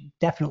patient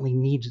definitely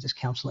needs this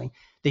counseling.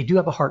 They do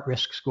have a heart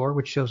risk score,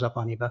 which shows up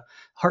on EVA,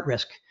 heart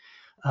risk.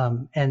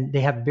 And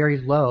they have very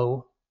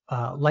low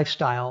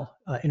lifestyle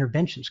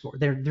intervention score.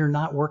 They're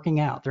not working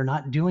out. They're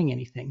not doing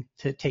anything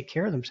to take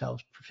care of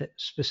themselves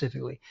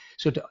specifically.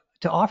 So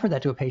to offer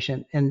that to a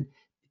patient, and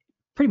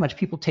pretty much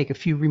people take a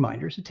few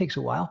reminders. It takes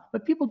a while,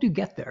 but people do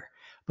get there.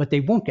 But they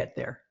won't get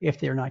there if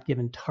they're not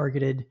given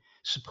targeted,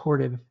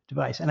 supportive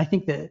advice. And I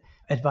think the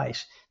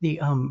advice, the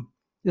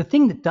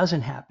thing that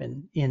doesn't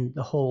happen in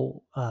the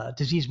whole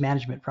disease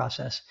management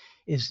process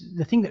is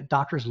the thing that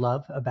doctors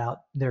love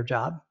about their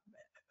job.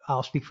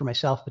 I'll speak for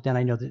myself, but then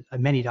I know that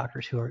many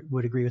doctors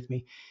would agree with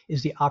me,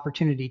 is the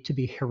opportunity to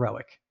be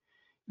heroic.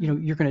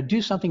 You're going to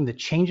do something that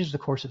changes the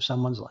course of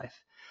someone's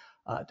life.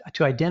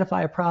 To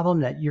identify a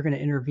problem that you're going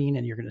to intervene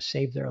and you're going to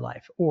save their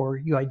life, or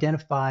you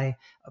identify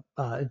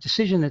a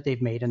decision that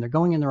they've made and they're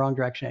going in the wrong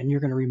direction and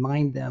you're going to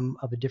remind them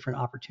of a different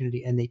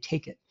opportunity and they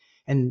take it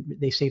and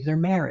they save their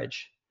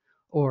marriage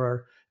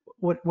or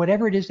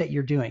whatever it is that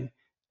you're doing.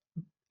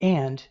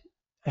 And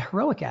a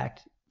heroic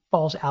act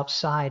falls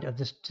outside of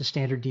the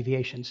standard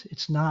deviations.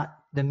 It's not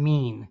the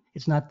mean.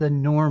 It's not the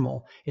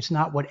normal. It's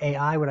not what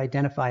AI would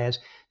identify as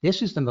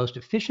this is the most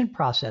efficient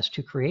process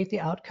to create the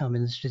outcome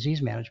in this disease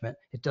management.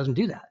 It doesn't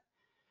do that.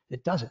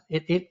 It doesn't.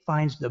 It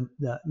finds the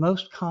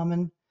most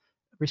common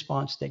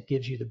response that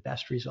gives you the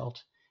best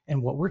result.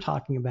 And what we're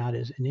talking about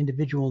is an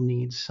individual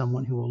needs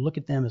someone who will look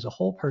at them as a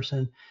whole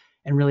person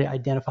and really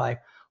identify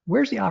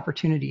where's the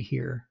opportunity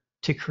here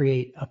to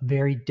create a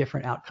very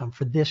different outcome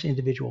for this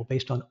individual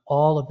based on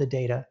all of the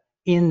data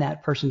in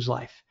that person's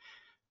life.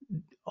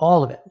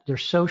 All of it, their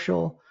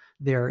social,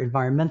 their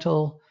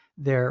environmental,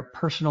 their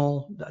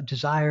personal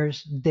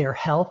desires, their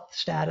health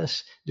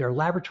status, their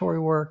laboratory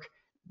work,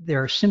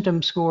 their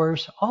symptom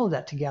scores, all of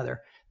that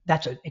together.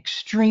 That's an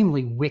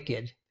extremely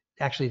wicked,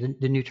 actually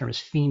the new term is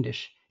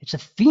fiendish. It's a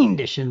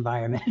fiendish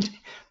environment.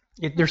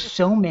 There's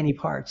so many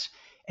parts.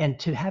 And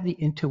to have the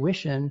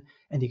intuition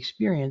and the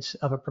experience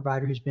of a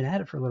provider who's been at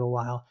it for a little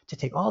while, to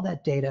take all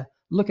that data,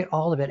 look at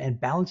all of it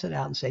and balance it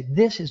out and say,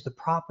 this is the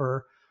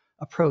proper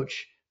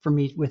approach for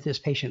me with this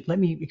patient. Let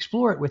me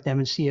explore it with them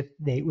and see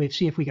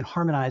if we can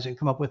harmonize and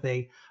come up with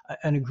an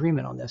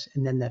agreement on this.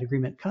 And then that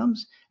agreement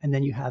comes, and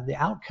then you have the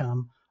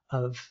outcome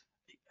of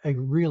a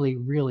really,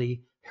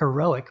 really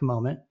heroic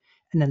moment.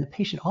 And then the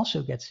patient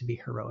also gets to be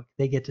heroic.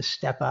 They get to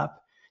step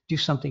up, do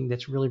something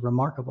that's really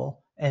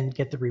remarkable, and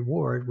get the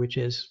reward, which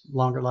is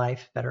longer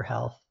life, better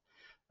health,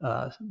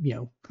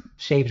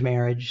 saved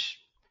marriage,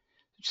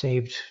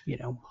 saved,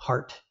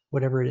 heart,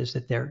 whatever it is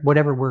that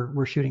whatever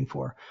we're shooting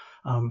for.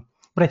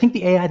 But I think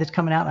the AI that's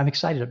coming out, I'm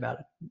excited about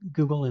it.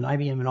 Google and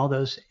IBM and all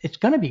those, it's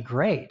going to be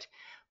great,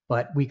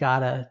 but we got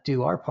to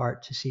do our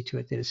part to see to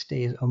it that it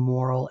stays a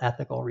moral,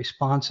 ethical,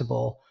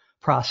 responsible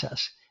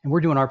process. And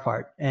we're doing our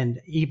part.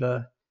 And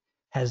Eva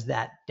has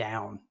that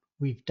down.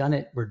 We've done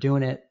it. We're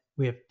doing it.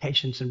 We have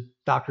patients and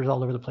doctors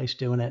all over the place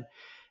doing it.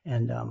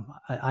 And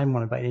I want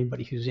to invite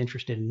anybody who's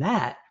interested in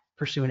that,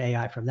 pursuing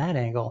AI from that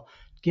angle,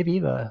 give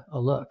Eva a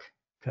look,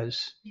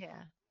 because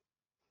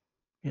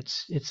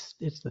it's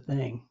the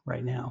thing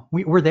right now.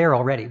 We're there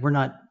already. We're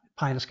not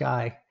pie in the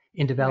sky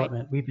in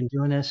development. Right. We've been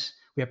doing this.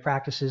 We have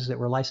practices that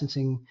we're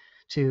licensing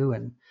to,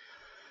 and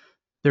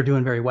they're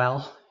doing very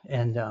well.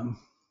 And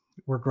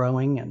we're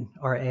growing, and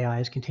our AI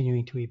is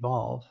continuing to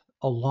evolve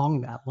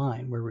along that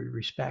line where we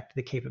respect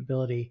the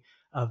capability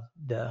of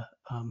the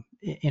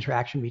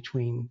interaction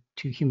between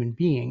two human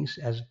beings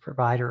as a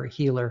provider, a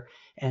healer,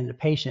 and a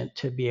patient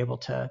to be able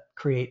to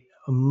create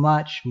a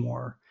much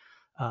more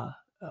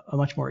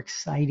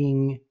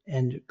exciting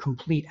and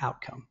complete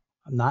outcome.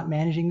 I'm not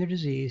managing their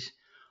disease.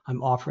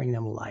 I'm offering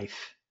them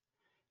life.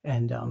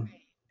 And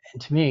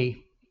to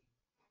me,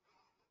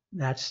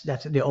 that's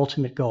the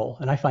ultimate goal.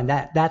 And I find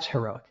that's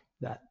heroic,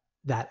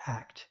 that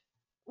act.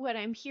 What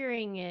I'm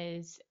hearing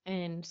is,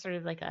 and sort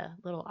of like a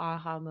little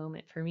aha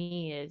moment for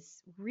me,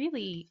 is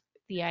really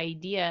the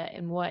idea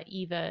and what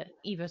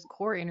Eva's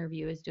core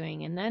interview is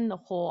doing, and then the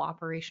whole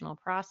operational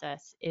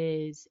process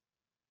is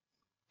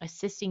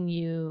assisting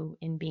you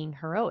in being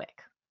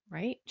heroic,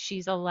 right?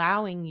 She's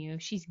allowing you,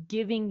 she's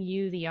giving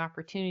you the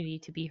opportunity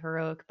to be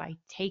heroic by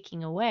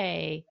taking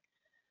away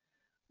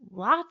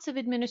lots of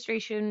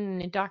administration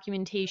and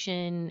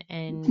documentation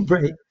and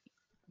right.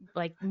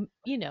 like,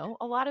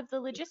 a lot of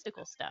the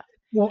logistical stuff.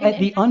 Well,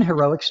 and the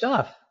unheroic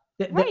stuff.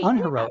 The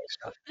unheroic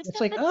stuff. It's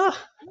like,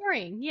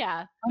 boring.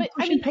 Yeah. I'm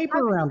pushing paper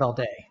around all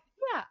day.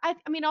 Yeah.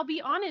 I mean, I'll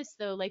be honest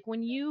though, like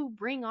when you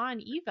bring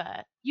on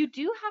Eva, you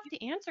do have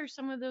to answer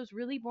some of those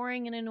really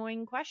boring and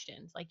annoying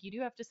questions. Like you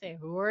do have to say,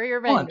 who are your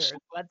vendors?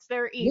 What's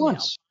their email?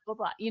 Blah,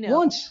 blah,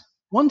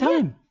 One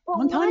time. Yeah,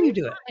 one time you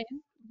do it.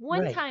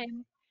 One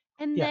time.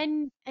 And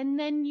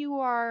then you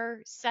are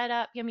set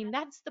up. I mean,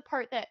 that's the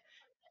part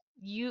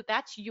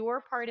that's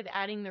your part of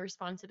adding the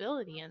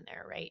responsibility in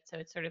there, right? So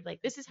it's sort of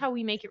like, this is how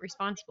we make it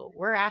responsible.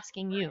 We're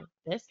asking you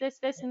this,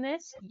 and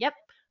this. Yep.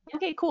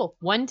 Okay, cool.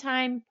 One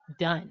time,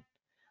 done.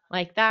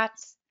 Like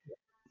that's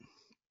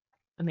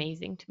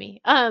amazing to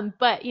me.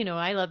 But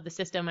I love the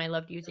system. I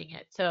loved using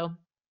it. So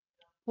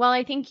well,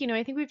 I think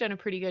we've done a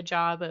pretty good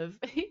job of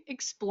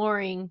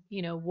exploring,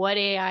 what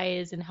AI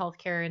is in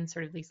healthcare and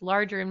sort of these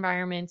larger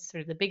environments,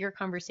 sort of the bigger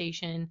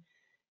conversation,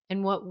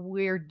 and what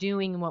we're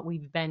doing and what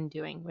we've been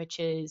doing, which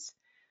is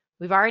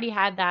we've already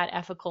had that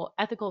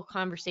ethical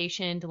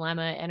conversation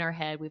dilemma in our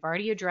head. We've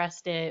already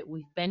addressed it.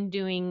 We've been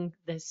doing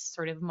this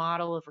sort of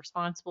model of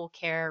responsible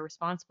care,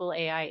 responsible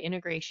AI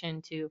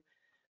integration to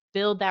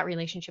build that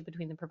relationship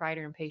between the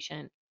provider and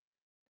patient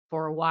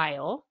for a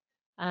while.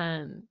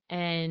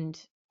 And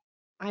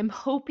I'm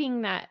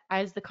hoping that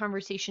as the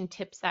conversation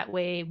tips that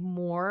way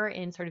more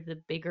in sort of the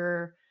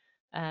bigger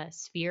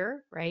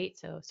sphere, right?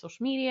 So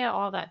social media,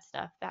 all that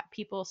stuff, that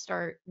people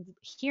start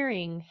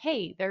hearing,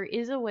 hey, there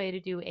is a way to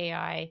do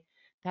AI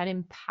that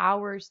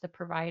empowers the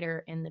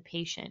provider and the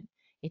patient.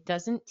 It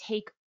doesn't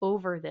take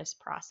over this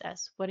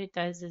process. What it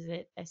does is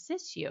it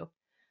assists you.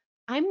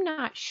 I'm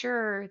not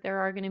sure there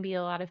are going to be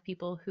a lot of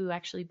people who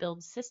actually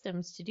build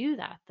systems to do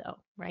that, though,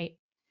 right?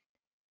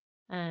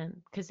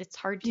 Because it's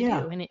hard to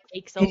do and it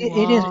takes a long time.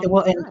 It is.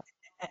 Well, and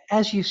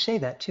as you say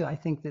that too, I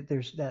think that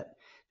there's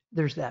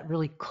that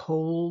really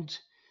cold,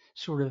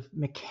 sort of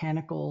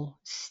mechanical,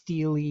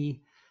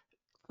 steely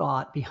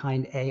thought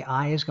behind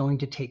AI is going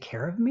to take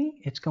care of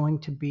me.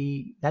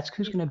 That's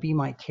who's going to be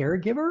my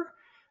caregiver.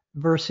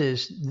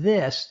 versus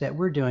this that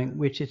we're doing,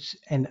 which it's,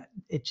 and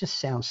it just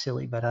sounds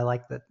silly, but I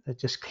like that. It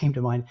just came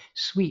to mind,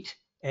 sweet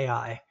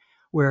AI,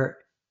 where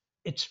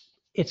it's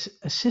it's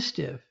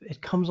assistive.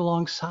 It comes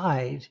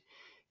alongside.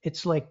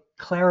 It's like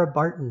Clara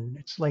Barton.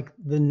 It's like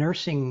the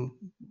nursing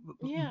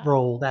Yeah.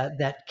 role,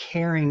 that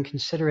caring,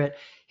 considerate.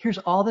 Here's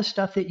all the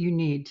stuff that you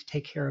need to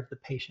take care of the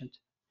patient.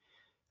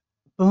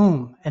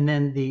 Boom. And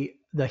then the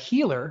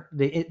healer,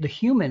 the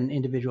human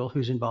individual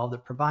who's involved, the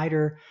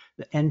provider,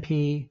 the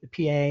NP, the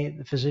PA,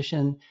 the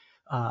physician,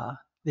 uh,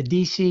 the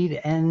DC, the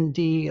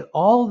ND,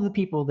 all of the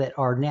people that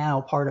are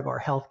now part of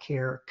our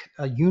healthcare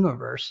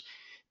universe,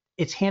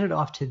 it's handed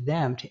off to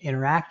them to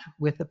interact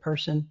with the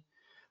person,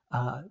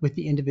 with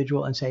the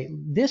individual, and say,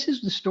 "This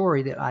is the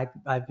story that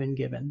I've been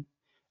given.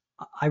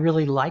 I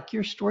really like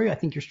your story. I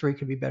think your story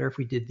could be better if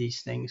we did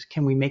these things.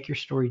 Can we make your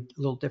story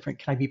a little different?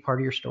 Can I be part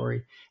of your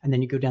story?" And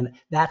then you go down.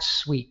 That's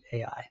sweet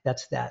AI.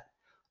 That's that.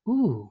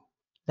 Ooh,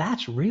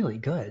 that's really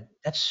good.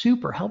 That's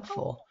super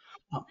helpful.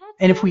 That's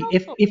And so if we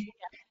helpful.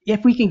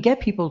 if we can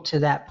get people to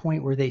that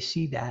point where they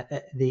see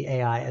that the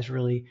AI as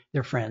really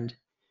their friend.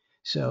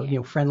 So,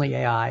 Yeah. friendly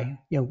AI,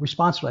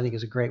 responsible, I think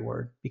is a great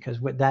word,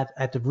 because with that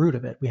at the root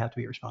of it, we have to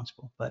be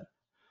responsible. But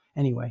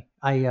anyway,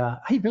 I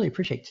really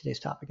appreciate today's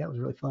topic. That was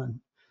really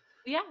fun.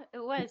 Yeah, it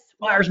was.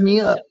 Well, Fires me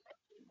thanks so up. much.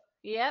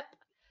 Yep.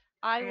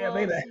 I Yeah, will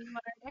baby. see you on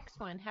our next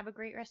one. Have a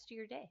great rest of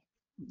your day.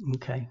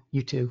 Okay,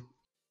 you too.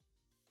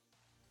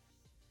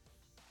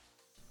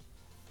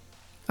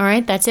 All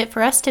right, that's it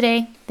for us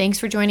today. Thanks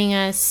for joining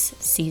us.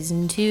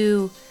 Season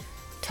 2,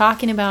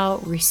 talking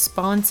about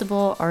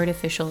responsible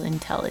artificial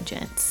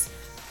intelligence.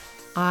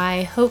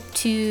 I hope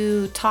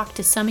to talk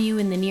to some of you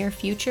in the near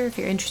future if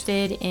you're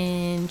interested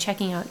in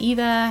checking out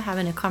Eva,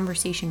 having a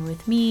conversation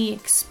with me,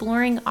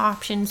 exploring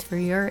options for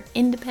your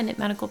independent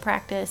medical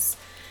practice.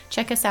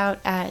 Check us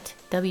out at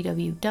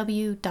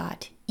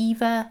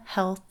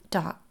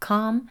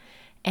www.evahealth.com,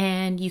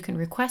 and you can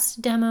request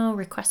a demo,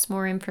 request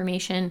more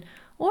information,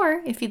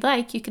 or if you'd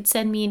like, you could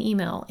send me an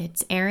email.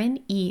 It's Erin,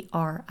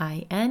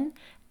 ERIN,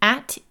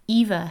 at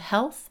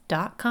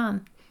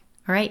evahealth.com.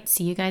 All right,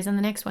 see you guys on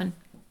the next one.